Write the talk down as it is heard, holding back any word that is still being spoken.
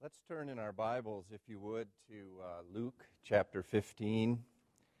Let's turn in our Bibles, if you would, to Luke chapter 15.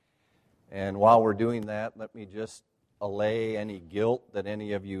 And while we're doing that, let me just allay any guilt that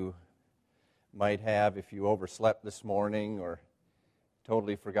any of you might have if you overslept this morning or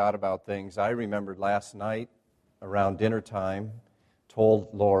totally forgot about things. I remembered last night around dinner time,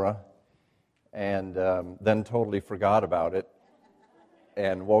 told Laura, and then totally forgot about it,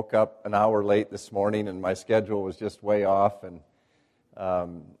 and woke up an hour late this morning, and my schedule was just way off, and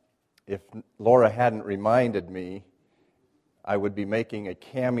if Laura hadn't reminded me, I would be making a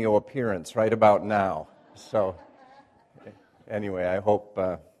cameo appearance right about now. So, anyway, I hope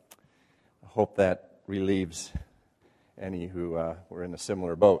that relieves any who were in a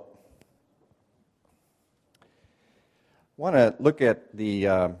similar boat. I want to look at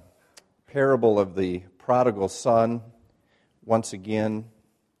the parable of the prodigal son once again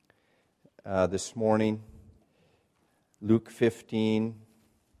this morning. Luke 15.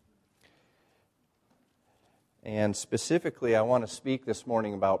 And specifically, I want to speak this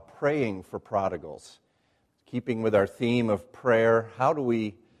morning about praying for prodigals. Keeping with our theme of prayer, how do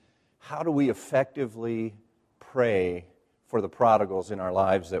we effectively pray for the prodigals in our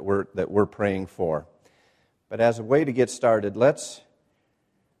lives that we're praying for? But as a way to get started, let's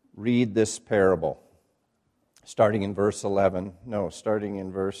read this parable. Starting in verse 11. No, starting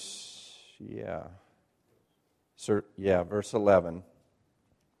in verse 11.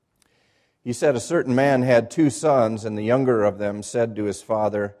 He said, "A certain man had 2 sons, and the younger of them said to his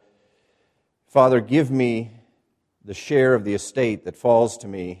father, 'Father, give me the share of the estate that falls to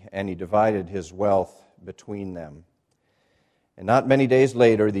me.' And he divided his wealth between them. And not many days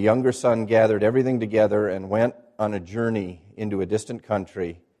later, the younger son gathered everything together and went on a journey into a distant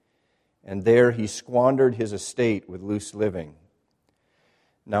country, and there he squandered his estate with loose living.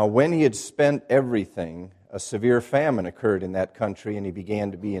 Now when he had spent everything, a severe famine occurred in that country, and he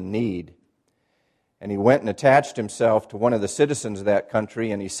began to be in need. And he went and attached himself to one of the citizens of that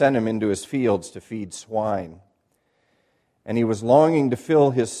country, and he sent him into his fields to feed swine. And he was longing to fill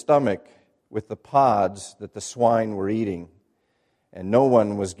his stomach with the pods that the swine were eating, and no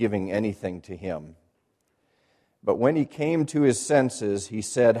one was giving anything to him. But when he came to his senses, he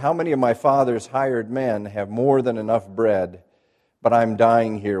said, 'How many of my father's hired men have more than enough bread, but I'm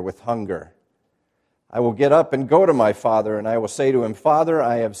dying here with hunger? I will get up and go to my father, and I will say to him, Father,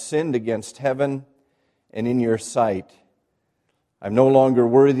 I have sinned against heaven and in your sight. I'm no longer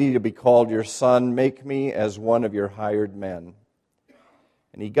worthy to be called your son. Make me as one of your hired men.'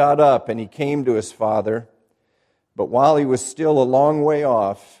 And he got up and he came to his father. But while he was still a long way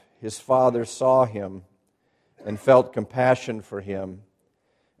off, his father saw him and felt compassion for him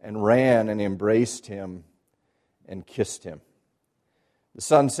and ran and embraced him and kissed him. The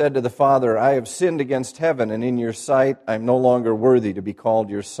son said to the father, 'I have sinned against heaven and in your sight. I'm no longer worthy to be called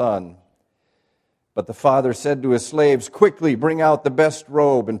your son.' But the father said to his slaves, 'Quickly bring out the best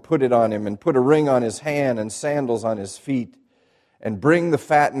robe and put it on him, and put a ring on his hand and sandals on his feet. And bring the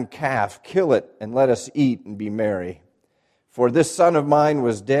fattened calf, kill it, and let us eat and be merry. For this son of mine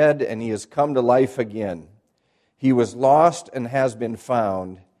was dead, and he has come to life again. He was lost and has been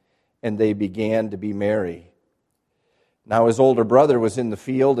found.' And they began to be merry. Now his older brother was in the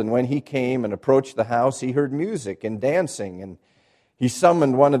field, and when he came and approached the house, he heard music and dancing, and he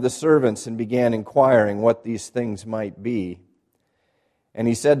summoned one of the servants and began inquiring what these things might be. And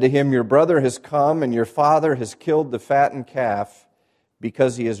he said to him, 'Your brother has come, and your father has killed the fattened calf,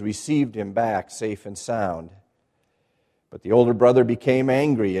 because he has received him back safe and sound.' But the older brother became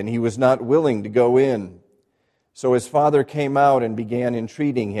angry, and he was not willing to go in. So his father came out and began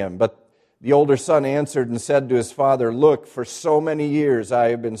entreating him. But the older son answered and said to his father, 'Look, for so many years I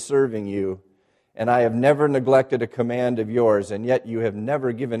have been serving you, and I have never neglected a command of yours, and yet you have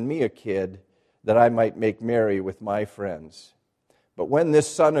never given me a kid that I might make merry with my friends. But when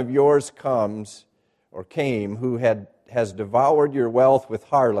this son of yours came, who has devoured your wealth with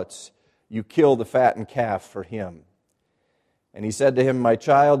harlots, you kill the fattened calf for him.' And he said to him, 'My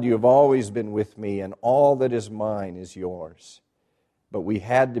child, you have always been with me, and all that is mine is yours. But we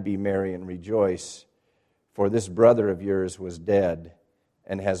had to be merry and rejoice, for this brother of yours was dead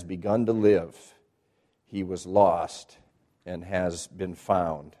and has begun to live. He was lost and has been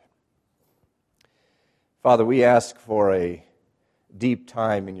found.'" Father, we ask for a deep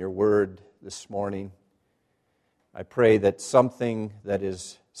time in your word this morning. I pray that something that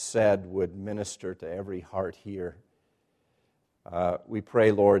is said would minister to every heart here. We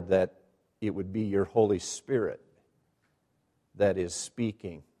pray, Lord, that it would be your Holy Spirit that is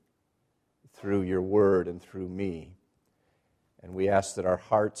speaking through your word and through me. And we ask that our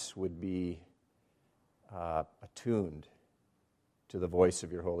hearts would be attuned to the voice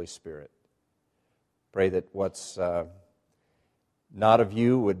of your Holy Spirit. Pray that what's not of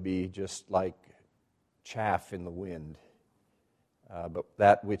you would be just like chaff in the wind, but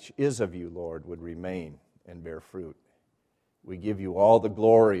that which is of you, Lord, would remain and bear fruit. We give you all the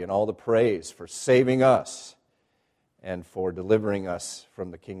glory and all the praise for saving us and for delivering us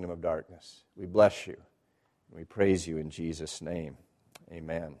from the kingdom of darkness. We bless you. We praise you in Jesus' name.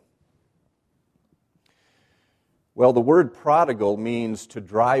 Amen. Well, the word prodigal means to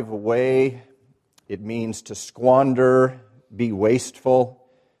drive away. It means to squander, be wasteful,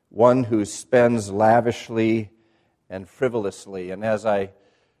 one who spends lavishly and frivolously. And as I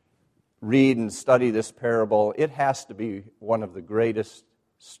read and study this parable, it has to be one of the greatest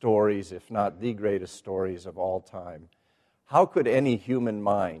stories, if not the greatest stories of all time. How could any human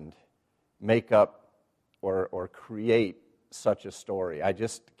mind make up or create such a story? I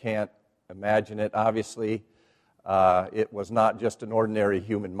just can't imagine it. Obviously, it was not just an ordinary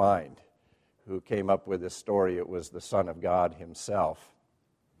human mind who came up with this story. It was the Son of God himself.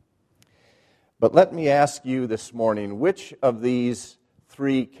 But let me ask you this morning, which of these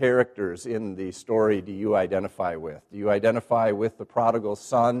three characters in the story do you identify with? Do you identify with the prodigal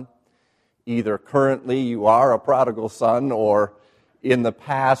son? Either currently you are a prodigal son, or in the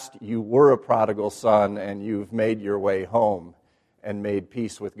past you were a prodigal son and you've made your way home and made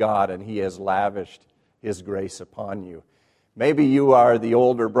peace with God, and He has lavished His grace upon you. Maybe you are the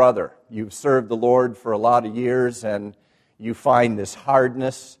older brother. You've served the Lord for a lot of years and you find this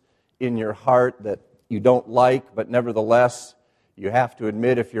hardness in your heart that you don't like, but nevertheless, you have to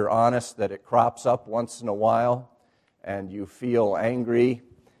admit, if you're honest, that it crops up once in a while and you feel angry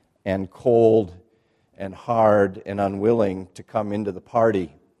and cold and hard and unwilling to come into the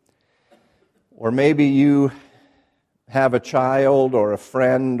party. Or maybe you have a child or a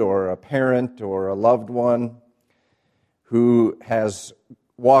friend or a parent or a loved one who has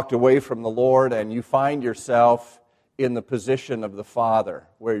walked away from the Lord, and you find yourself in the position of the father,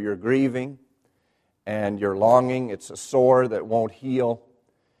 where you're grieving and you're longing. It's a sore that won't heal,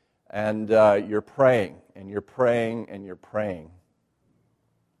 and you're praying and you're praying and you're praying.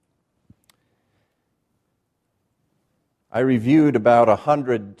 I reviewed about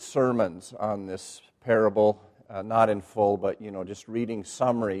 100 sermons on this parable, not in full, but just reading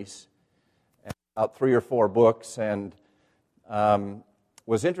summaries, and about 3 or 4 books, and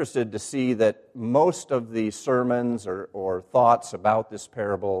was interested to see that most of the sermons or thoughts about this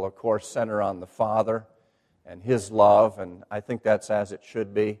parable, of course, center on the Father and His love, and I think that's as it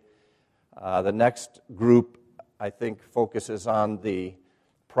should be. The next group, I think, focuses on the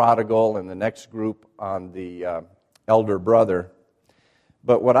prodigal, and the next group on the elder brother.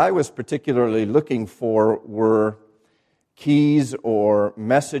 But what I was particularly looking for were keys or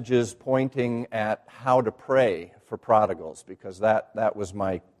messages pointing at how to pray for prodigals, because that was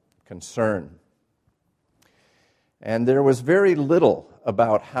my concern. And there was very little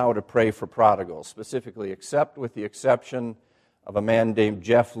about how to pray for prodigals, specifically, except with the exception of a man named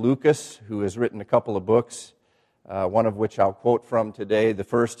Jeff Lucas, who has written a couple of books, one of which I'll quote from today. The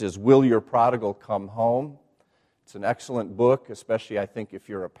first is Will Your Prodigal Come Home? It's an excellent book, especially, I think, if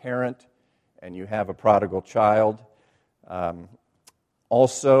you're a parent and you have a prodigal child.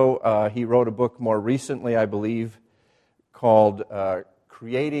 Also, he wrote a book more recently, I believe, called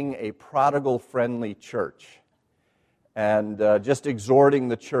Creating a Prodigal-Friendly Church, and just exhorting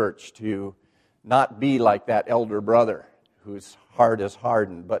the church to not be like that elder brother whose heart is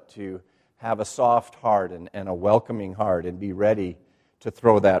hardened, but to have a soft heart and a welcoming heart and be ready to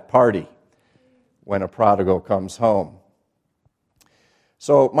throw that party when a prodigal comes home.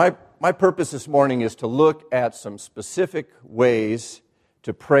 So my purpose this morning is to look at some specific ways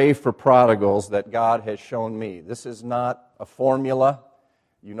to pray for prodigals that God has shown me. This is not a formula.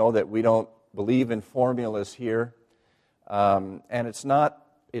 You know that we don't believe in formulas here. And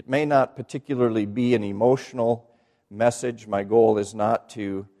it may not particularly be an emotional message. My goal is not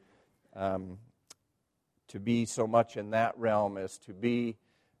to be so much in that realm as to be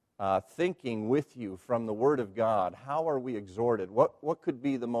thinking with you from the Word of God. How are we exhorted? What could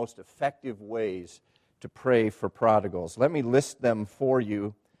be the most effective ways to pray for prodigals? Let me list them for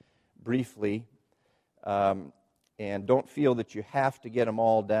you briefly, and don't feel that you have to get them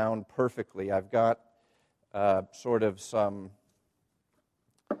all down perfectly. I've got I've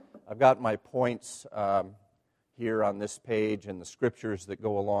got my points here on this page and the scriptures that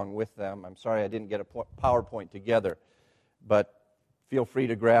go along with them. I'm sorry I didn't get a PowerPoint together, but feel free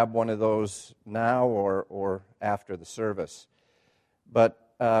to grab one of those now or after the service. But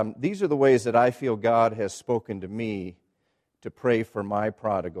these are the ways that I feel God has spoken to me to pray for my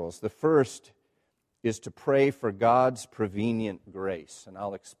prodigals. The first is to pray for God's prevenient grace, and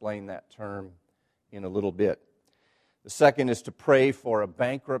I'll explain that term in a little bit. The second is to pray for a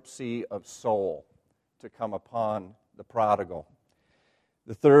bankruptcy of soul to come upon the prodigal.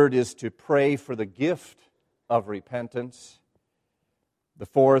 The third is to pray for the gift of repentance. The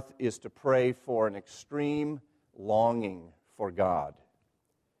fourth is to pray for an extreme longing for God.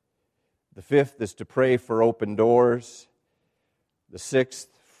 The fifth is to pray for open doors. The sixth,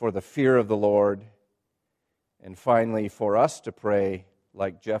 for the fear of the Lord. And finally, for us to pray,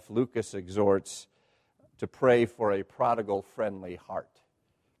 like Jeff Lucas exhorts, to pray for a prodigal-friendly heart.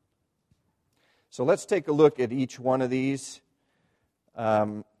 So let's take a look at each one of these.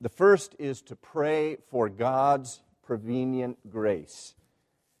 The first is to pray for God's prevenient grace.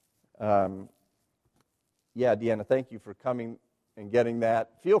 Yeah, Deanna, thank you for coming and getting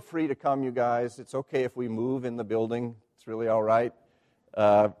that. Feel free to come, you guys. It's okay if we move in the building. It's really all right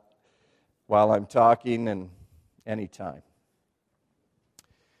while I'm talking and anytime.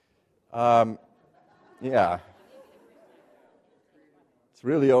 Yeah. It's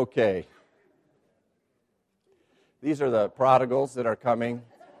really okay. These are the prodigals that are coming.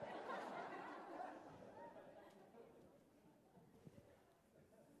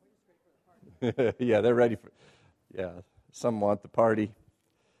 Yeah, they're ready for, some want the party.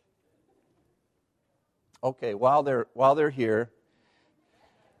 Okay, while they're here,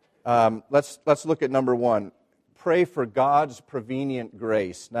 let's look at number one. Pray for God's prevenient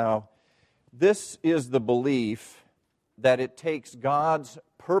grace. Now, this is the belief that it takes God's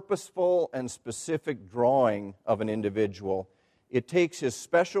purposeful and specific drawing of an individual. It takes His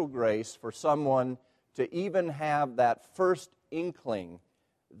special grace for someone to even have that first inkling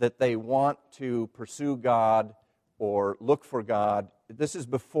that they want to pursue God or look for God. This is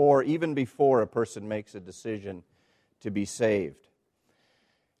even before a person makes a decision to be saved.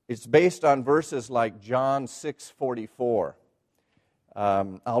 It's based on verses like John 6:44.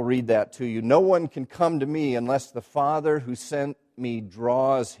 I'll read that to you. No one can come to me unless the Father who sent me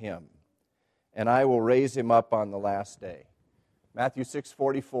draws him, and I will raise him up on the last day. Matthew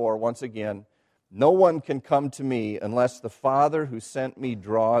 6:44, once again, no one can come to me unless the Father who sent me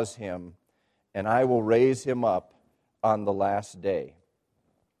draws him, and I will raise him up on the last day.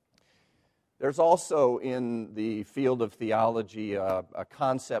 There's also in the field of theology a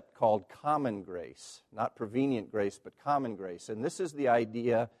concept called common grace, not prevenient grace, but common grace. And this is the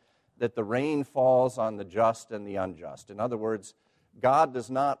idea that the rain falls on the just and the unjust. In other words, God does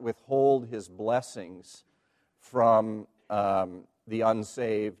not withhold His blessings from the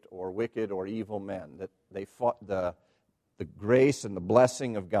unsaved or wicked or evil men. That the grace and the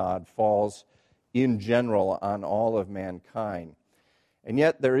blessing of God falls in general on all of mankind. And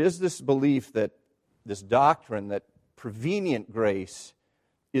yet there is this belief that, this doctrine that prevenient grace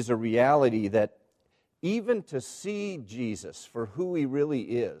is a reality, that even to see Jesus for who He really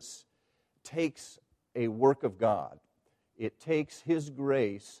is takes a work of God. It takes His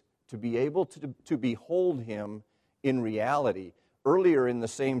grace to be able to behold Him in reality. Earlier in the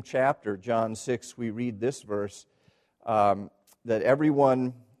same chapter, John 6, we read this verse, that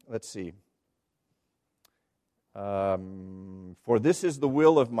everyone, for this is the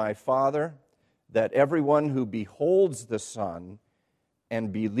will of my Father, that everyone who beholds the Son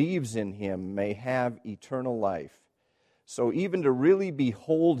and believes in Him may have eternal life. So even to really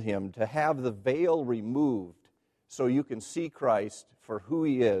behold Him, to have the veil removed so you can see Christ for who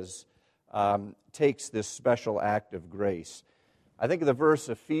He is, takes this special act of grace. I think of the verse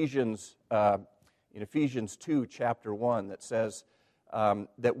in Ephesians 2, chapter 1, that says,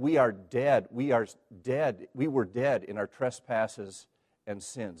 that we are dead. We were dead in our trespasses and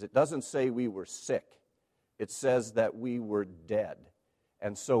sins. It doesn't say we were sick. It says that we were dead.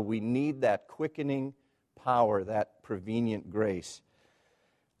 And so we need that quickening power, that prevenient grace.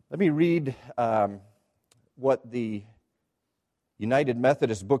 Let me read what the United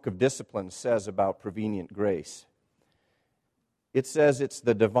Methodist Book of Discipline says about prevenient grace. It says it's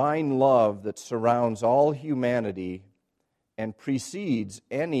the divine love that surrounds all humanity and precedes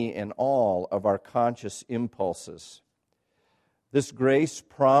any and all of our conscious impulses. This grace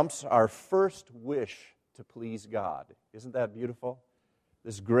prompts our first wish to please God. Isn't that beautiful?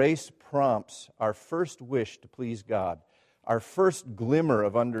 This grace prompts our first wish to please God, our first glimmer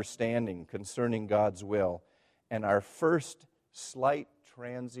of understanding concerning God's will, and our first slight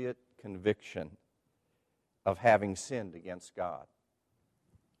transient conviction of having sinned against God.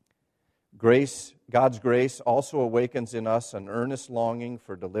 God's grace also awakens in us an earnest longing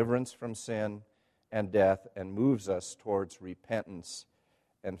for deliverance from sin and death and moves us towards repentance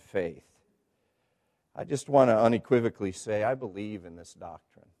and faith. I just want to unequivocally say I believe in this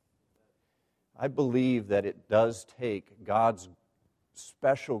doctrine. I believe that it does take God's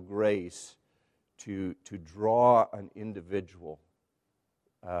special grace to draw an individual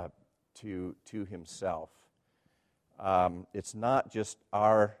to himself. It's not just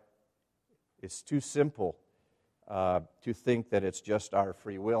it's too simple to think that it's just our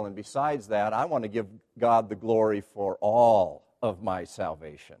free will. And besides that, I want to give God the glory for all of my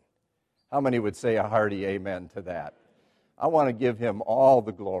salvation. How many would say a hearty amen to that? I want to give him all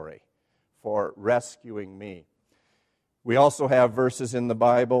the glory for rescuing me. We also have verses in the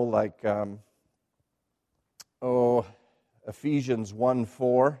Bible like Ephesians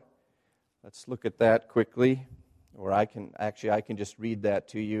 1:4. Let's look at that quickly. Or I can just read that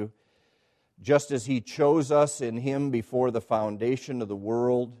to you. Just as he chose us in him before the foundation of the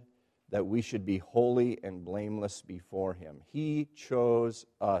world, that we should be holy and blameless before him. He chose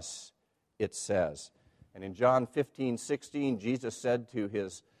us, it says. And in John 15:16, Jesus said to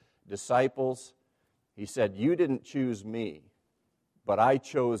his disciples, he said, "You didn't choose me, but I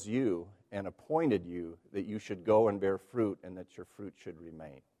chose you and appointed you that you should go and bear fruit and that your fruit should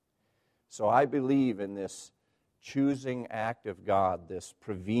remain." So I believe in this choosing act of God, this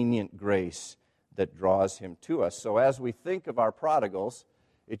prevenient grace that draws him to us. So as we think of our prodigals,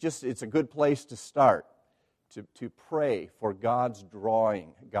 it's a good place to start, to pray for God's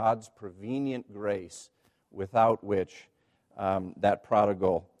drawing, God's prevenient grace, without which that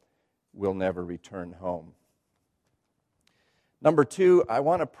prodigal will never return home. Number 2, I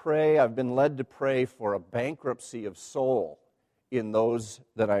want to pray, I've been led to pray for a bankruptcy of soul in those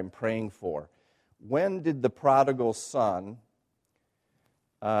that I'm praying for. When did the prodigal son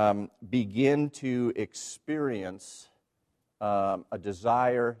begin to experience a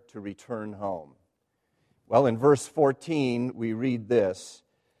desire to return home? Well, in verse 14, we read this.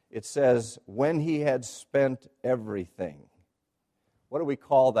 It says, when he had spent everything. What do we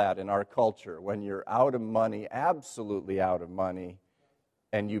call that in our culture? When you're out of money, absolutely out of money,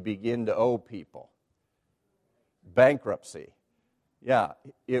 and you begin to owe people. Bankruptcy. Yeah,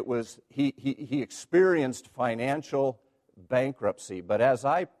 it was, he experienced financial bankruptcy. But as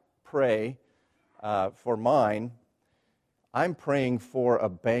I pray for mine, I'm praying for a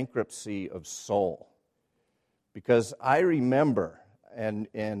bankruptcy of soul. Because I remember, and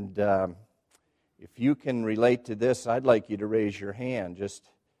if you can relate to this, I'd like you to raise your hand just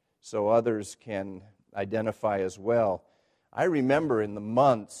so others can identify as well. I remember in the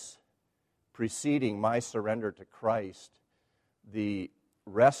months preceding my surrender to Christ, the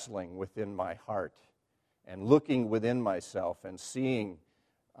wrestling within my heart and looking within myself and seeing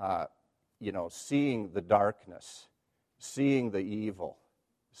the darkness, seeing the evil,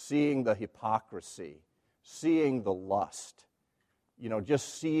 seeing the hypocrisy, seeing the lust,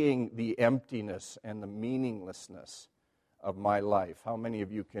 just seeing the emptiness and the meaninglessness of my life. How many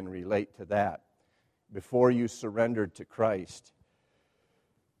of you can relate to that? Before you surrendered to Christ,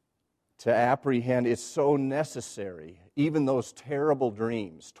 to apprehend, it's so necessary. Even those terrible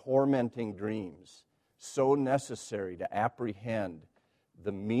dreams, tormenting dreams, so necessary to apprehend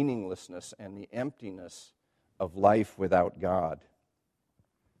the meaninglessness and the emptiness of life without God.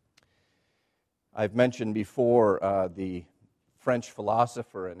 I've mentioned before the French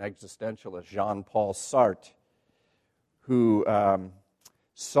philosopher and existentialist Jean-Paul Sartre, who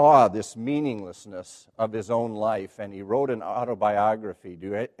saw this meaninglessness of his own life, and he wrote an autobiography.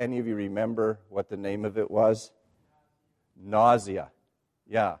 Do any of you remember what the name of it was? Nausea.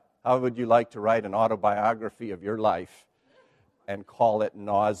 Yeah. How would you like to write an autobiography of your life and call it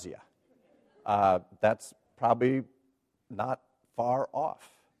Nausea? That's probably not far off.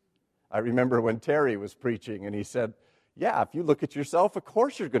 I remember when Terry was preaching, and he said, yeah, if you look at yourself, of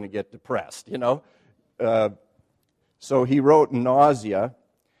course you're going to get depressed, So he wrote Nausea,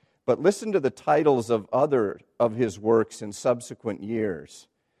 but listen to the titles of other of his works in subsequent years.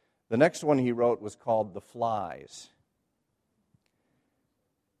 The next one he wrote was called The Flies.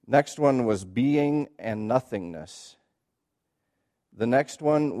 Next one was Being and Nothingness. The next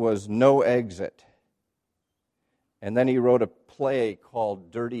one was No Exit. And then he wrote a play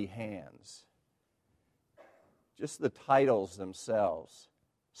called Dirty Hands. Just the titles themselves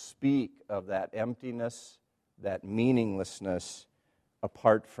speak of that emptiness, that meaninglessness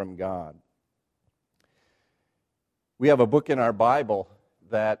apart from God. We have a book in our Bible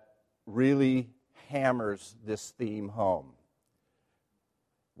that really hammers this theme home.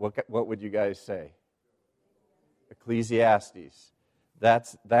 What would you guys say? Ecclesiastes.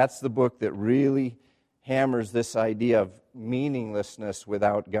 That's the book that really hammers this idea of meaninglessness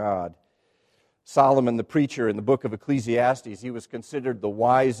without God. Solomon the preacher in the book of Ecclesiastes, he was considered the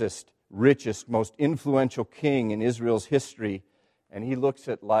wisest, richest, most influential king in Israel's history, and he looks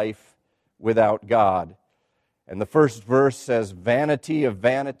at life without God. And the first verse says, vanity of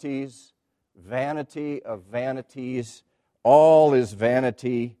vanities, all is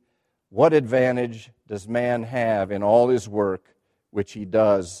vanity. What advantage does man have in all his work which he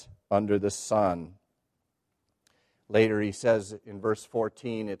does under the sun? Later he says in verse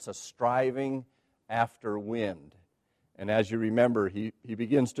 14, it's a striving after wind. And as you remember, he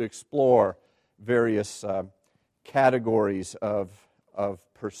begins to explore various categories of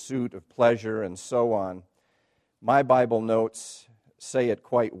pursuit of pleasure and so on. My Bible notes say it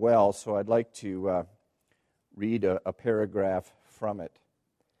quite well, so I'd like to read a paragraph from it.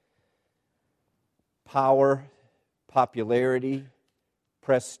 Power, popularity,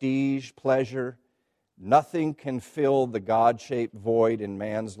 prestige, pleasure, nothing can fill the God-shaped void in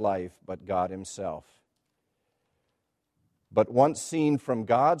man's life but God himself. But once seen from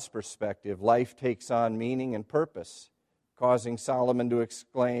God's perspective, life takes on meaning and purpose, causing Solomon to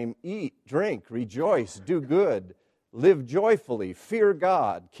exclaim, eat, drink, rejoice, do good, live joyfully, fear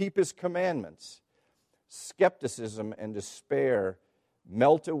God, keep his commandments. Skepticism and despair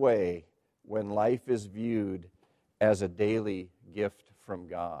melt away when life is viewed as a daily gift from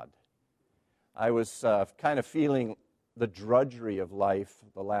God. I was kind of feeling the drudgery of life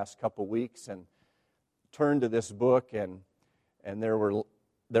the last couple weeks and turned to this book, and there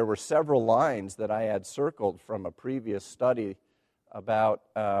were several lines that I had circled from a previous study about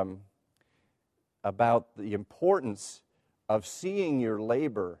the importance of seeing your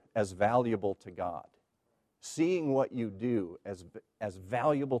labor as valuable to God. Seeing what you do as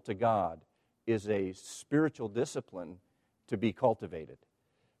valuable to God is a spiritual discipline to be cultivated.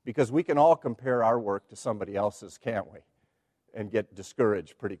 Because we can all compare our work to somebody else's, can't we? And get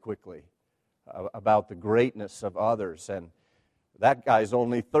discouraged pretty quickly about the greatness of others. And that guy's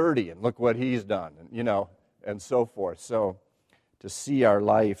only 30, and look what he's done, and so forth. So to see our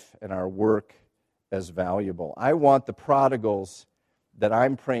life and our work as valuable. I want the prodigals that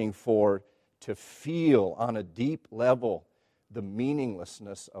I'm praying for to feel on a deep level the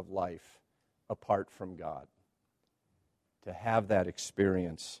meaninglessness of life apart from God. To have that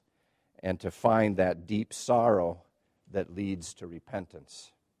experience and to find that deep sorrow that leads to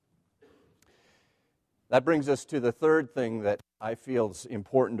repentance. That brings us to the third thing that I feel is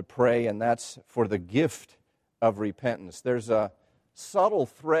important to pray, and that's for the gift of repentance. There's a subtle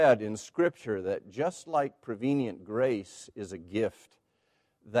thread in Scripture that just like prevenient grace is a gift,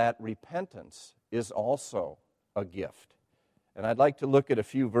 that repentance is also a gift. And I'd like to look at a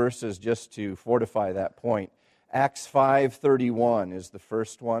few verses just to fortify that point. Acts 5:31 is the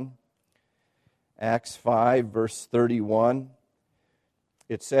first one. Acts 5, verse 31.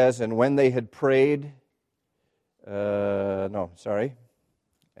 It says, and when they had prayed, Acts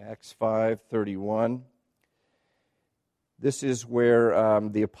 5:31. This is where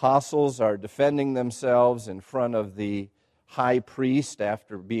the apostles are defending themselves in front of the high priest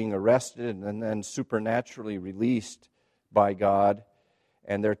after being arrested and then supernaturally released by God.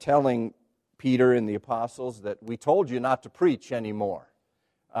 And they're telling Peter and the apostles that we told you not to preach anymore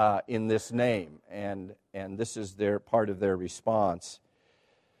in this name. And this is part of their response.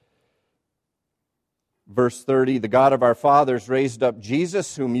 Verse 30, the God of our fathers raised up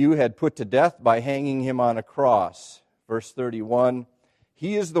Jesus, whom you had put to death by hanging him on a cross. Verse 31,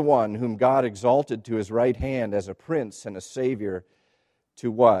 he is the one whom God exalted to his right hand as a prince and a savior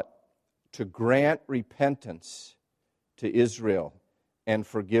to what? To grant repentance to Israel and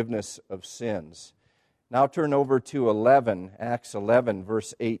forgiveness of sins. Now turn over to Acts 11,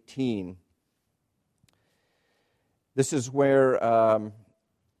 verse 18. This is where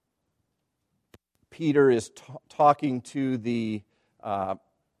Peter is talking to the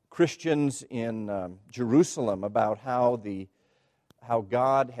Christians in Jerusalem about how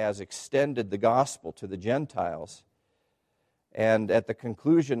God has extended the gospel to the Gentiles. And at the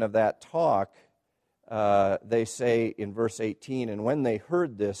conclusion of that talk, they say in verse 18, and when they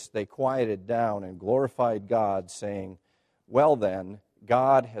heard this, they quieted down and glorified God, saying, well then,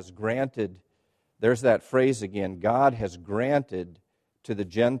 God has granted, there's that phrase again, God has granted to the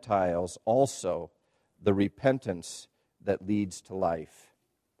Gentiles also the repentance that leads to life.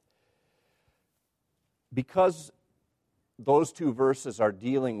 Because those two verses are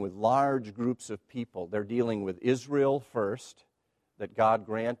dealing with large groups of people, they're dealing with Israel first, that God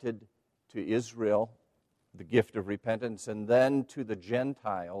granted to Israel the gift of repentance, and then to the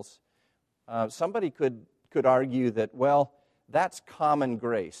Gentiles. Somebody could argue that, well, that's common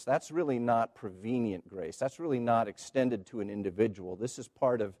grace. That's really not prevenient grace. That's really not extended to an individual. This is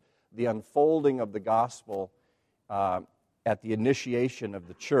part of the unfolding of the gospel at the initiation of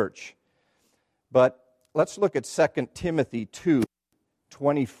the church. But let's look at 2 Timothy 2,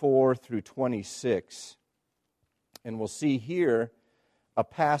 24 through 26. And we'll see here a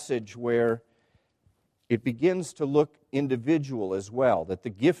passage where it begins to look individual as well, that the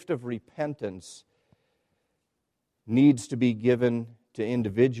gift of repentance needs to be given to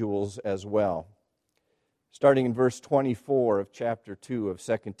individuals as well. Starting in verse 24 of chapter 2 of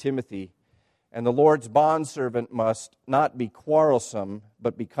 2 Timothy, "And the Lord's bondservant must not be quarrelsome,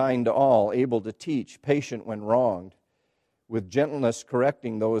 but be kind to all, able to teach, patient when wronged, with gentleness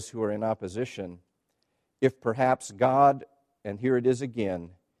correcting those who are in opposition, if perhaps God," and here it is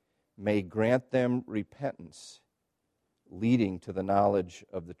again, "may grant them repentance, leading to the knowledge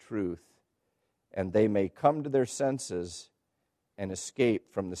of the truth, and they may come to their senses and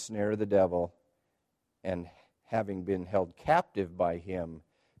escape from the snare of the devil, and having been held captive by him,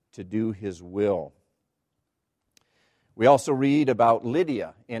 to do his will." We also read about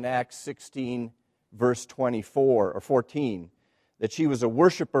Lydia in Acts 16, verse 24 or 14, that she was a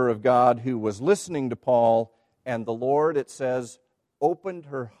worshiper of God who was listening to Paul, and the Lord, it says, opened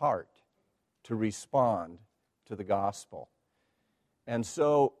her heart to respond to the gospel. And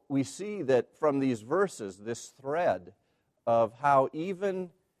so we see that from these verses, this thread of how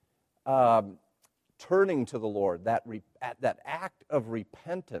even turning to the Lord, that act of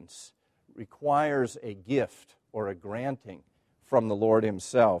repentance requires a gift or a granting from the Lord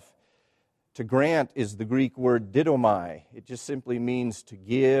himself. To grant is the Greek word didomai. It just simply means to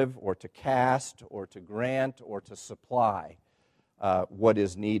give or to cast or to grant or to supply what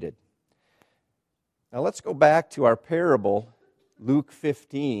is needed. Now let's go back to our parable, Luke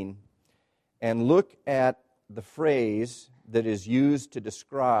 15, and look at the phrase that is used to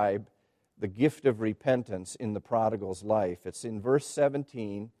describe the gift of repentance in the prodigal's life. It's in verse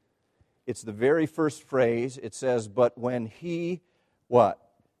 17. It's the very first phrase. It says, "But when he,"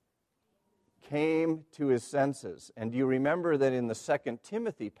 what? "Came to his senses." And do you remember that in the 2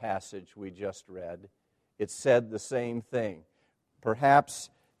 Timothy passage we just read, it said the same thing? Perhaps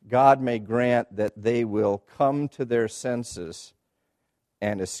God may grant that they will come to their senses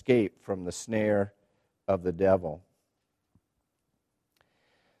and escape from the snare of the devil.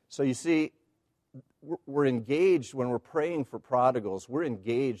 So you see, we're engaged, when we're praying for prodigals, we're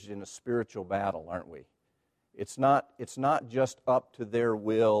engaged in a spiritual battle, aren't we? It's not just up to their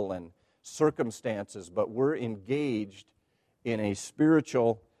will and circumstances, but we're engaged in a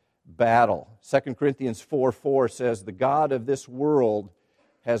spiritual battle. 2 Corinthians 4:4 says, "The God of this world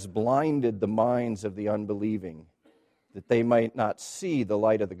has blinded the minds of the unbelieving, that they might not see the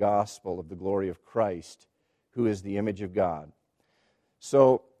light of the gospel of the glory of Christ, who is the image of God."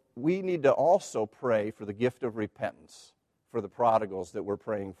 So we need to also pray for the gift of repentance for the prodigals that we're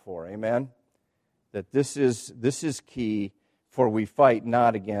praying for. Amen? That this is key, for we fight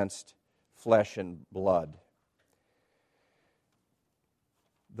not against flesh and blood.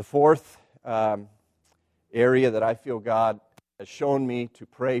 The fourth area that I feel God has shown me to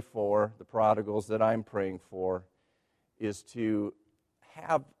pray for the prodigals that I'm praying for is to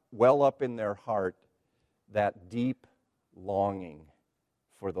have well up in their heart that deep longing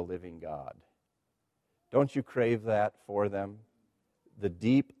for the living God. Don't you crave that for them? The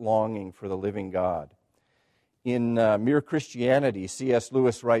deep longing for the living God. In Mere Christianity, C.S.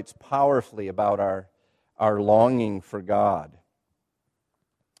 Lewis writes powerfully about our longing for God.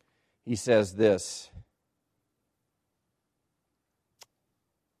 He says this: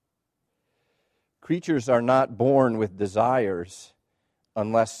 "Creatures are not born with desires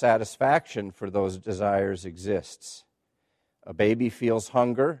unless satisfaction for those desires exists. A baby feels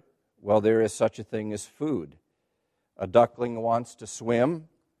hunger. Well, there is such a thing as food. A duckling wants to swim.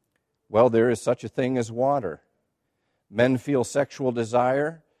 Well, there is such a thing as water. Men feel sexual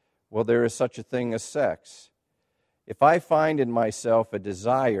desire. Well, there is such a thing as sex. If I find in myself a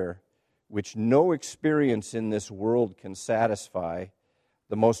desire which no experience in this world can satisfy,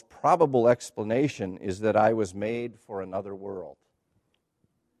 the most probable explanation is that I was made for another world.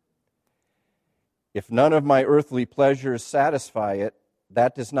 If none of my earthly pleasures satisfy it,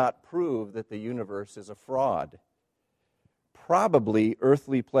 that does not prove that the universe is a fraud. Probably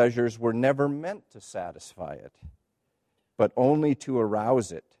earthly pleasures were never meant to satisfy it, but only to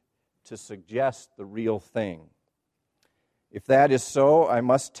arouse it, to suggest the real thing. If that is so, I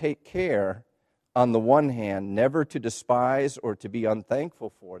must take care, on the one hand, never to despise or to be unthankful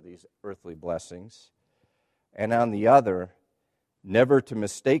for these earthly blessings, and on the other, never to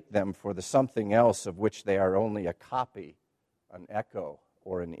mistake them for the something else of which they are only a copy, an echo,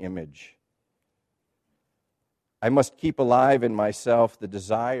 or an image. I must keep alive in myself the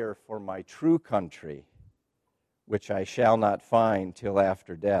desire for my true country, which I shall not find till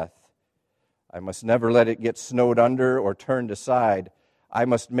after death. I must never let it get snowed under or turned aside. I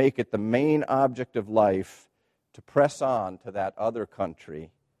must make it the main object of life to press on to that other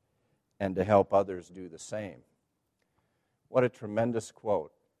country and to help others do the same. What a tremendous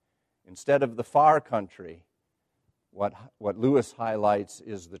quote. Instead of the far country, what Lewis highlights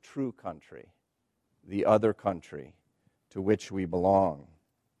is the true country, the other country to which we belong.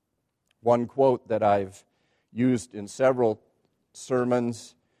 One quote that I've used in several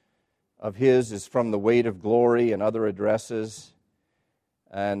sermons of his is from The Weight of Glory and other addresses,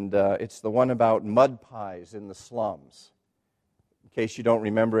 and it's the one about mud pies in the slums. In case you don't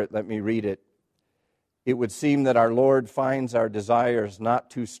remember it, let me read it. It would seem that our Lord finds our desires not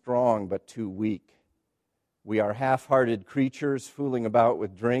too strong but too weak. We are half-hearted creatures fooling about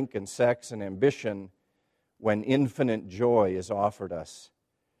with drink and sex and ambition when infinite joy is offered us.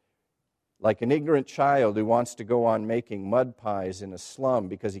 Like an ignorant child who wants to go on making mud pies in a slum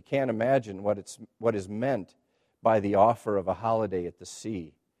because he can't imagine what is meant by the offer of a holiday at the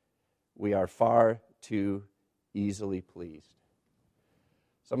sea. We are far too easily pleased.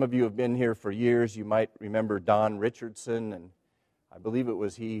 Some of you have been here for years. You might remember Don Richardson, and I believe it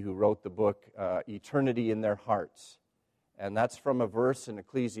was he who wrote the book, Eternity in Their Hearts. And that's from a verse in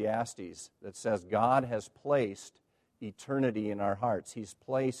Ecclesiastes that says God has placed eternity in our hearts. He's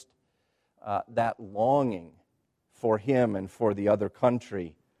placed that longing for Him and for the other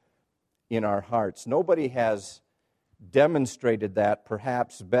country in our hearts. Nobody has demonstrated that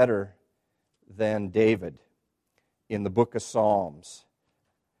perhaps better than David in the book of Psalms.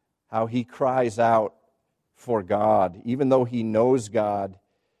 How he cries out for God. Even though he knows God,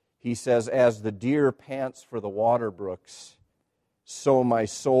 he says, as the deer pants for the water brooks, so my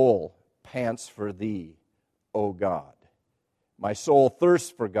soul pants for thee, O God. My soul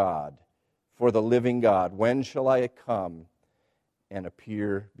thirsts for God, for the living God. When shall I come and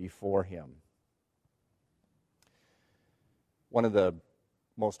appear before him? One of the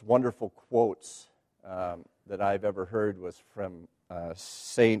most wonderful quotes that I've ever heard was from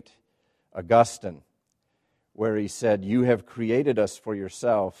St. Augustine, where he said, you have created us for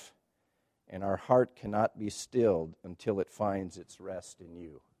yourself, and our heart cannot be stilled until it finds its rest in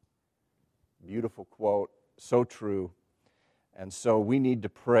you. Beautiful quote, so true. And so we need to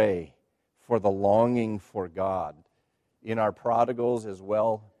pray for the longing for God in our prodigals as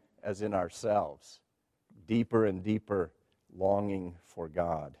well as in ourselves. Deeper and deeper longing for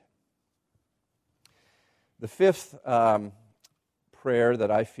God. The fifth prayer that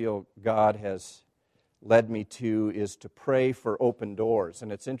I feel God has led me to is to pray for open doors.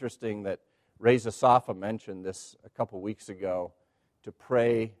 And it's interesting that Reza Safa mentioned this a couple weeks ago, to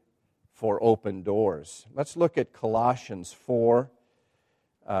pray for open doors. Let's look at Colossians 4,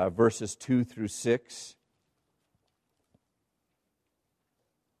 verses 2 through 6.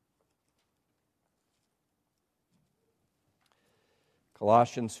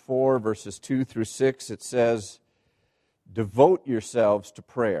 Colossians 4, verses 2 through 6, it says, devote yourselves to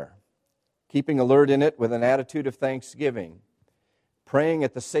prayer, keeping alert in it with an attitude of thanksgiving, praying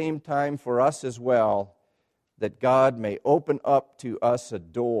at the same time for us as well, that God may open up to us a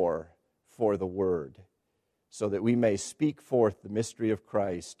door for the word, so that we may speak forth the mystery of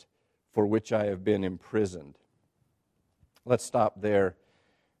Christ, for which I have been imprisoned. Let's stop there.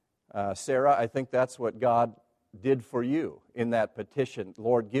 Sarah, I think that's what God did for you in that petition.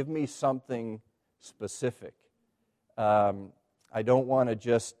 Lord, give me something specific. I don't want to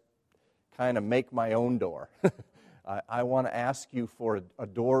just kind of make my own door. I want to ask you for a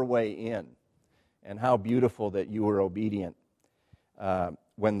doorway in. And how beautiful that you were obedient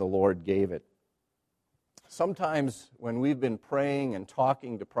when the Lord gave it. Sometimes when we've been praying and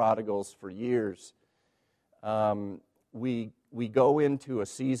talking to prodigals for years, we go into a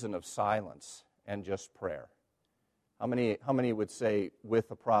season of silence and just prayer. How many would say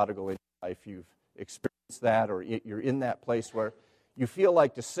with a prodigal in your life you've experienced that, or you're in that place where you feel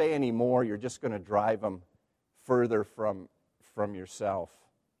like to say any more, you're just going to drive them further from yourself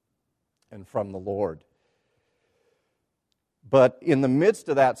and from the Lord? But in the midst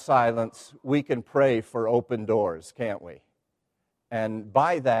of that silence, we can pray for open doors, can't we? And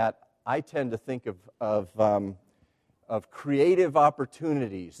by that, I tend to think of creative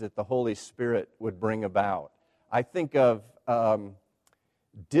opportunities that the Holy Spirit would bring about. I think of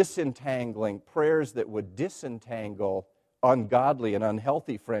disentangling, prayers that would disentangle ungodly and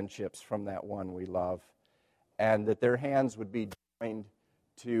unhealthy friendships from that one we love, and that their hands would be joined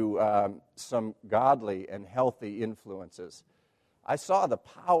to some godly and healthy influences. I saw the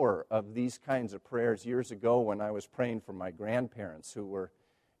power of these kinds of prayers years ago when I was praying for my grandparents who were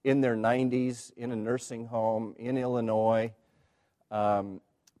in their 90s, in a nursing home in Illinois,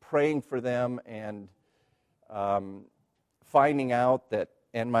 praying for them and finding out that,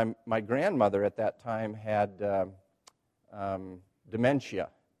 and my grandmother at that time had dementia,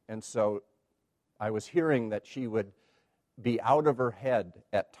 and so I was hearing that she would be out of her head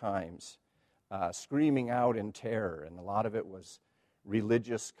at times, screaming out in terror, and a lot of it was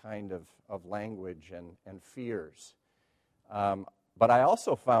religious kind of language and fears. But I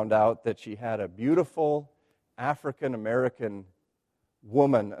also found out that she had a beautiful African-American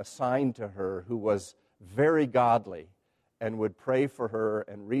woman assigned to her who was very godly and would pray for her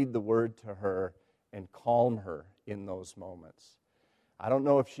and read the word to her and calm her in those moments. I don't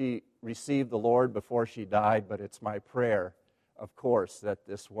know if she received the Lord before she died, but it's my prayer, of course, that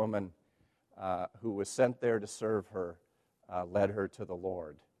this woman who was sent there to serve her led her to the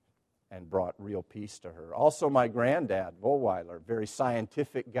Lord and brought real peace to her. Also, my granddad, Vollweiler, very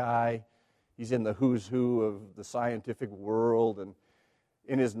scientific guy. He's in the who's who of the scientific world, and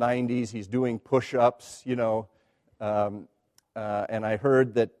in his 90s, he's doing push-ups, and I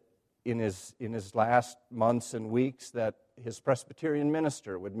heard that in his last months and weeks that his Presbyterian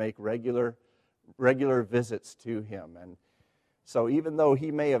minister would make regular visits to him. And so even though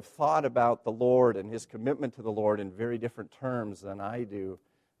he may have thought about the Lord and his commitment to the Lord in very different terms than I do,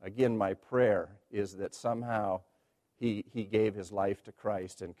 again, my prayer is that somehow he gave his life to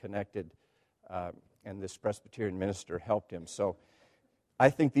Christ and connected, and this Presbyterian minister helped him. So I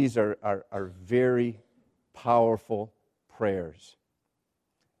think these are very powerful prayers.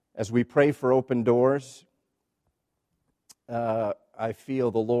 As we pray for open doors, I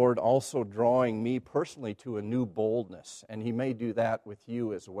feel the Lord also drawing me personally to a new boldness, and He may do that with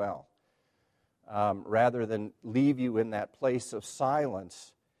you as well. Rather than leave you in that place of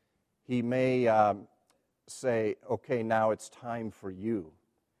silence, He may say, okay, now it's time for you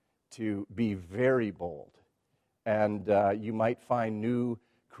to be very bold. And you might find new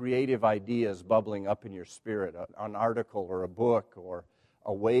creative ideas bubbling up in your spirit, an article or a book or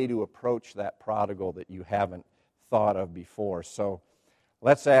a way to approach that prodigal that you haven't thought of before. So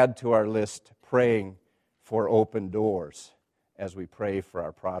let's add to our list praying for open doors as we pray for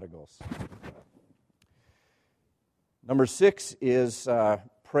our prodigals. Number 6 is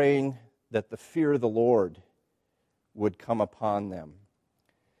praying that the fear of the Lord would come upon them.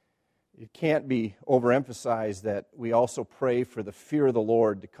 It can't be overemphasized that we also pray for the fear of the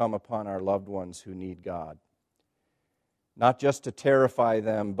Lord to come upon our loved ones who need God. Not just to terrify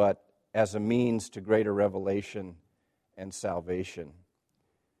them, but as a means to greater revelation and salvation.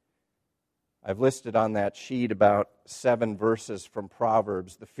 I've listed on that sheet about 7 verses from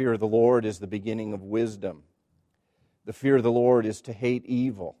Proverbs. The fear of the Lord is the beginning of wisdom. The fear of the Lord is to hate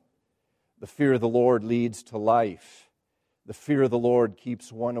evil. The fear of the Lord leads to life. The fear of the Lord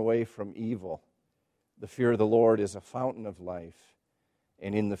keeps one away from evil. The fear of the Lord is a fountain of life.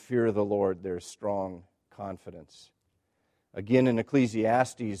 And in the fear of the Lord there is strong confidence. Again, in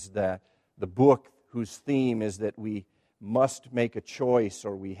Ecclesiastes, the book whose theme is that we must make a choice,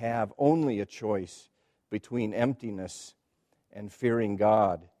 or we have only a choice, between emptiness and fearing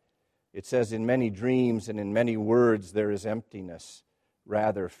God. It says, in many dreams and in many words there is emptiness.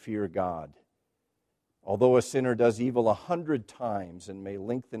 Rather, fear God. Although a sinner does evil 100 times and may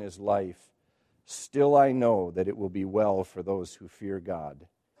lengthen his life, still I know that it will be well for those who fear God,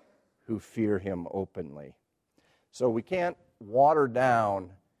 who fear Him openly. So we can't water down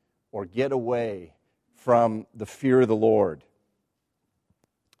or get away from the fear of the Lord,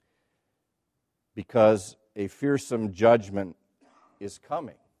 because a fearsome judgment is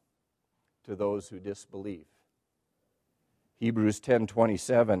coming to those who disbelieve. Hebrews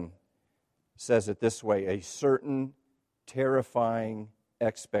 10:27 says it this way: a certain terrifying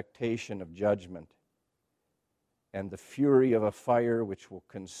expectation of judgment and the fury of a fire which will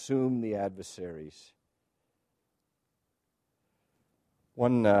consume the adversaries.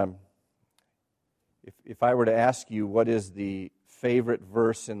 If I were to ask you what is the favorite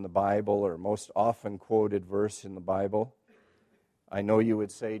verse in the Bible or most often quoted verse in the Bible, I know you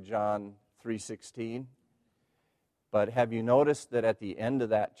would say John 3:16. But have you noticed that at the end of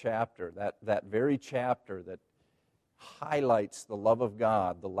that chapter, that very chapter that highlights the love of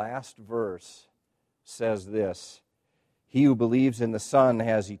God, the last verse says this: he who believes in the Son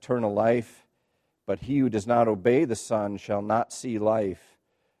has eternal life, but he who does not obey the Son shall not see life,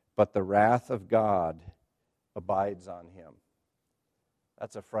 but the wrath of God abides on him.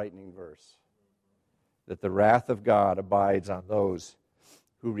 That's a frightening verse. That the wrath of God abides on those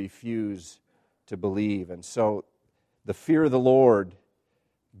who refuse to believe. And so the fear of the Lord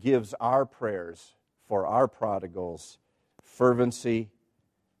gives our prayers for our prodigals fervency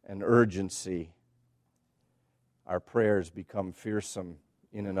and urgency. Our prayers become fearsome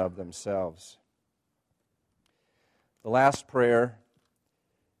in and of themselves. The last prayer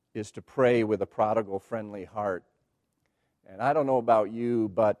is to pray with a prodigal-friendly heart. And I don't know about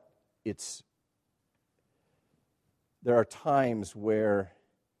you, but there are times where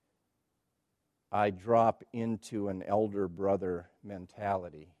I drop into an elder brother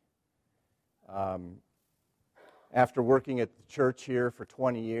mentality. After working at the church here for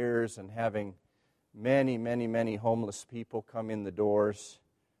 20 years and having many, many, many homeless people come in the doors,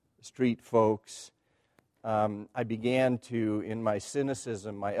 street folks, I began to, in my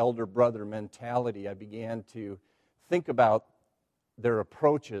cynicism, my elder brother mentality, I began to think about their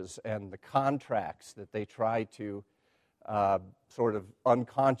approaches and the contracts that they try to sort of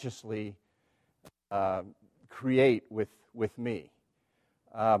unconsciously create with me.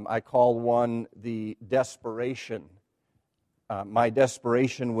 I call one the desperation. My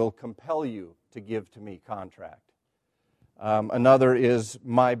desperation will compel you to give to me contract. Another is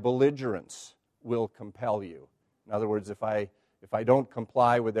my belligerence will compel you. In other words, if I don't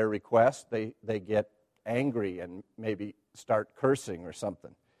comply with their request, they get angry and maybe start cursing or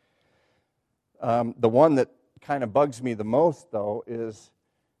something. The one that kind of bugs me the most, though, is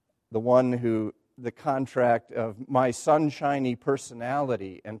the contract of my sunshiny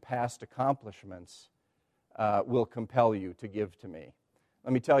personality and past accomplishments will compel you to give to me.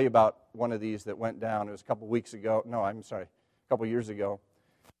 Let me tell you about one of these that went down. It was a couple years ago.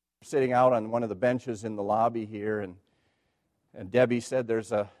 Sitting out on one of the benches in the lobby here, and Debbie said,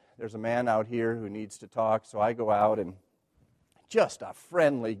 there's a man out here who needs to talk. So I go out, and just a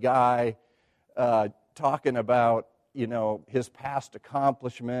friendly guy talking about, his past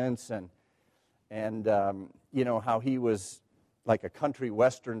accomplishments and how he was like a country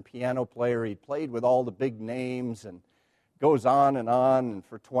western piano player. He played with all the big names and goes on and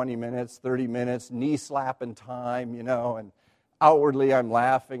for 20 minutes, 30 minutes, knee-slapping time, and outwardly I'm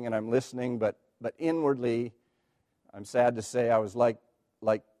laughing and I'm listening, but inwardly, I'm sad to say, I was like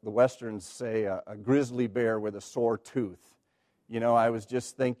the Westerns say, a grizzly bear with a sore tooth. I was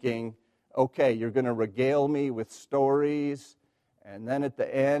just thinking, okay, you're going to regale me with stories, and then at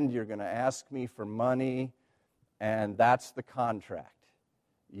the end, you're going to ask me for money, and that's the contract.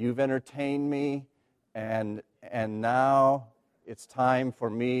 You've entertained me, and now it's time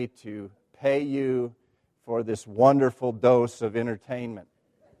for me to pay you for this wonderful dose of entertainment.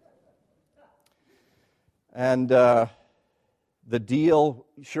 And the deal,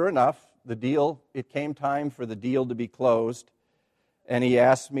 sure enough, it came time for the deal to be closed, and he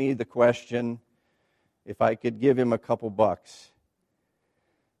asked me the question if I could give him a couple bucks.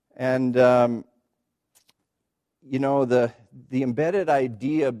 And, the embedded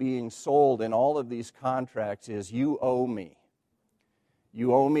idea being sold in all of these contracts is you owe me.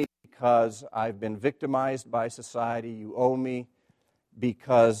 You owe me because I've been victimized by society. You owe me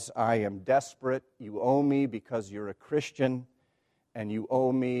because I am desperate. You owe me because you're a Christian. And you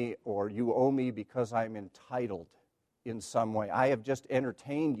owe me because I'm entitled in some way. I have just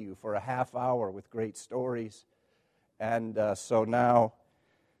entertained you for a half hour with great stories. And so now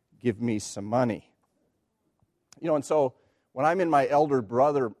give me some money. And so when I'm in my elder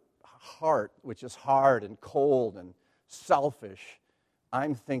brother heart, which is hard and cold and selfish,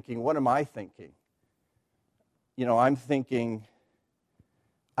 I'm thinking, what am I thinking? I'm thinking,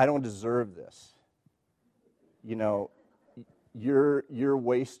 I don't deserve this. You're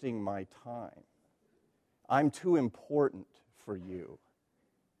wasting my time. I'm too important for you.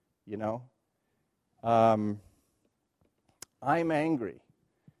 I'm angry.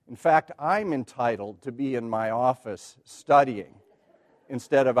 In fact, I'm entitled to be in my office studying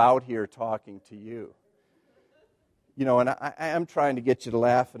instead of out here talking to you. And I am trying to get you to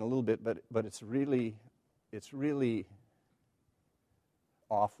laugh in a little bit, but it's really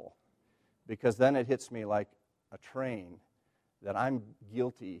awful, because then it hits me like a train that I'm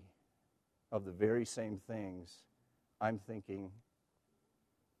guilty of the very same things I'm thinking,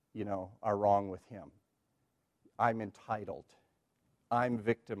 are wrong with him. I'm entitled. I'm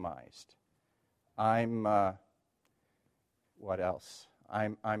victimized. I'm, what else?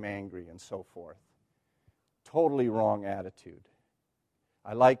 I'm angry and so forth. Totally wrong attitude.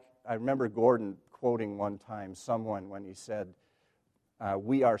 I remember Gordon quoting one time someone when he said,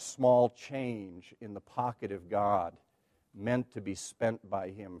 we are small change in the pocket of God, meant to be spent by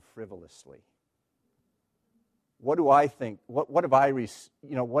him frivolously. What do I think? What do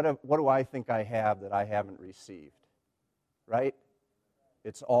I think I have that I haven't received? Right?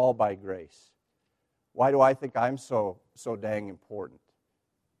 It's all by grace. Why do I think I'm so dang important?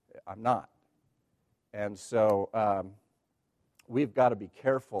 I'm not. And so we've got to be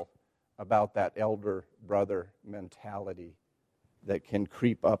careful about that elder brother mentality that can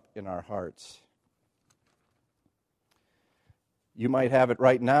creep up in our hearts. You might have it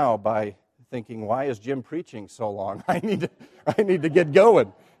right now by thinking, why is Jim preaching so long? I need to get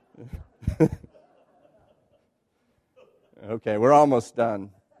going. Okay, we're almost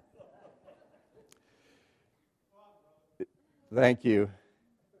done. Thank you.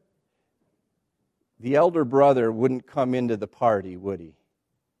 The elder brother wouldn't come into the party, would he?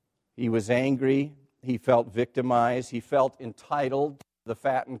 He was angry. He felt victimized. He felt entitled to the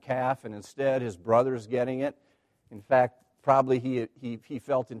fattened calf, and instead his brother's getting it. In fact, probably he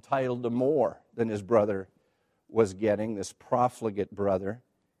felt entitled to more than his brother was getting, this profligate brother.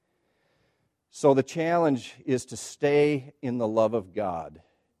 So the challenge is to stay in the love of God,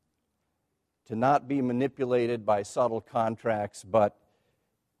 to not be manipulated by subtle contracts, but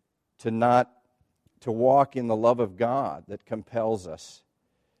to walk in the love of God that compels us.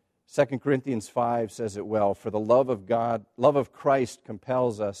 2 Corinthians 5 says it well, for the love of Christ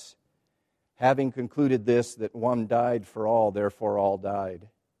compels us, having concluded this, that one died for all, therefore all died.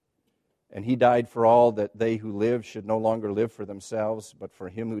 And he died for all, that they who live should no longer live for themselves, but for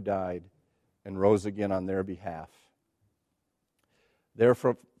him who died and rose again on their behalf.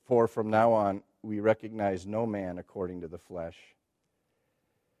 Therefore, from now on, we recognize no man according to the flesh.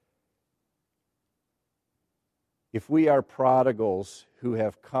 If we are prodigals who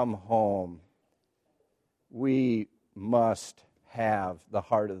have come home, we must have the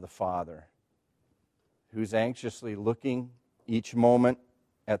heart of the Father, who's anxiously looking each moment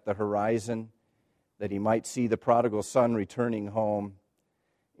at the horizon that he might see the prodigal son returning home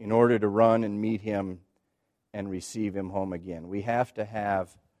in order to run and meet him and receive him home again. We have to have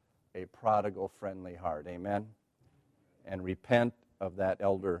a prodigal-friendly heart, amen? And repent of that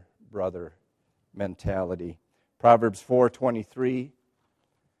elder brother mentality. Proverbs 4:23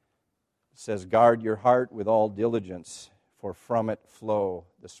 says, guard your heart with all diligence, for from it flow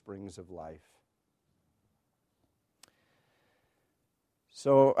the springs of life.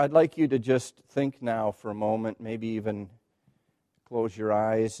 So I'd like you to just think now for a moment, maybe even close your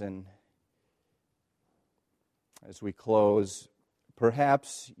eyes, and as we close,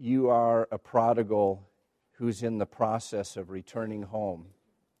 perhaps you are a prodigal who's in the process of returning home.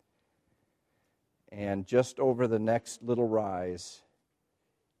 And just over the next little rise,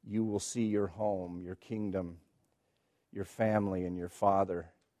 you will see your home, your kingdom, your family, and your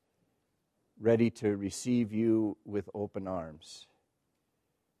Father ready to receive you with open arms.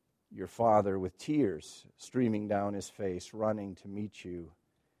 Your Father with tears streaming down his face, running to meet you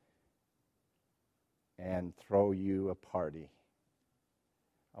and throw you a party.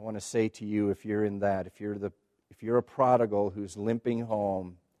 I want to say to you, if you're in that, if you're a prodigal who's limping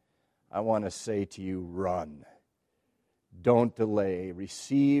home, I want to say to you, run. Don't delay.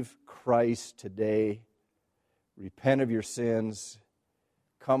 Receive Christ today. Repent of your sins.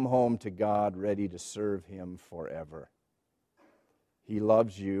 Come home to God ready to serve him forever. He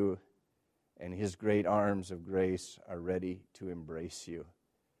loves you, and his great arms of grace are ready to embrace you.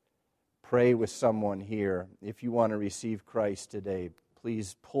 Pray with someone here. If you want to receive Christ today,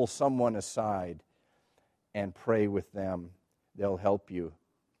 please pull someone aside and pray with them. They'll help you.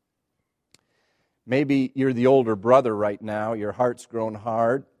 Maybe you're the older brother right now. Your heart's grown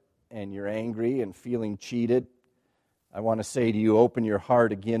hard and you're angry and feeling cheated. I want to say to you, open your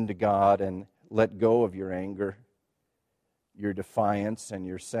heart again to God and let go of your anger, your defiance, and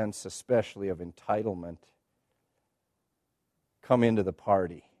your sense especially of entitlement. Come into the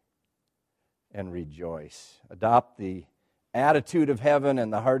party and rejoice. Adopt the attitude of heaven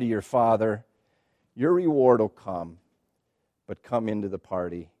and the heart of your Father. Your reward will come, but come into the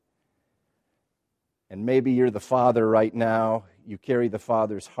party. And maybe you're the father right now. You carry the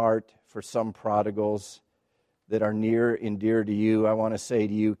Father's heart for some prodigals that are near and dear to you. I want to say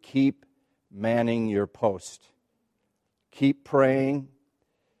to you, keep manning your post. Keep praying,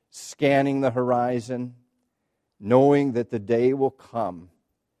 scanning the horizon, knowing that the day will come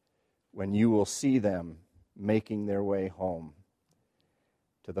when you will see them making their way home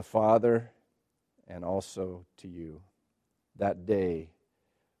to the Father and also to you. That day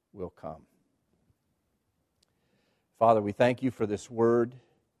will come. Father, we thank you for this word.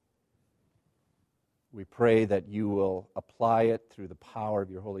 We pray that you will apply it through the power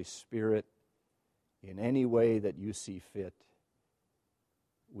of your Holy Spirit in any way that you see fit.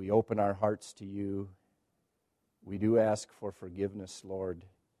 We open our hearts to you. We do ask for forgiveness, Lord,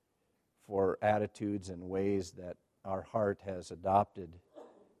 for attitudes and ways that our heart has adopted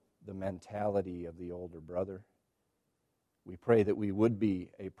the mentality of the older brother. We pray that we would be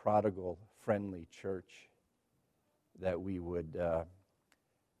a prodigal-friendly church, that we would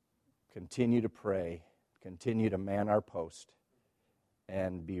continue to pray, continue to man our post,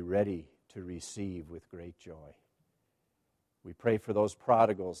 and be ready to receive with great joy. We pray for those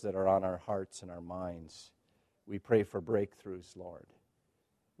prodigals that are on our hearts and our minds. We pray for breakthroughs, Lord.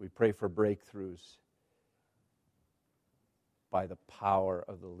 We pray for breakthroughs by the power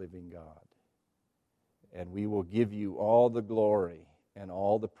of the living God. And we will give you all the glory and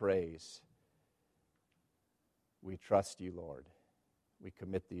all the praise. We trust you, Lord. We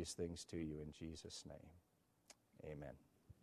commit these things to you in Jesus' name. Amen.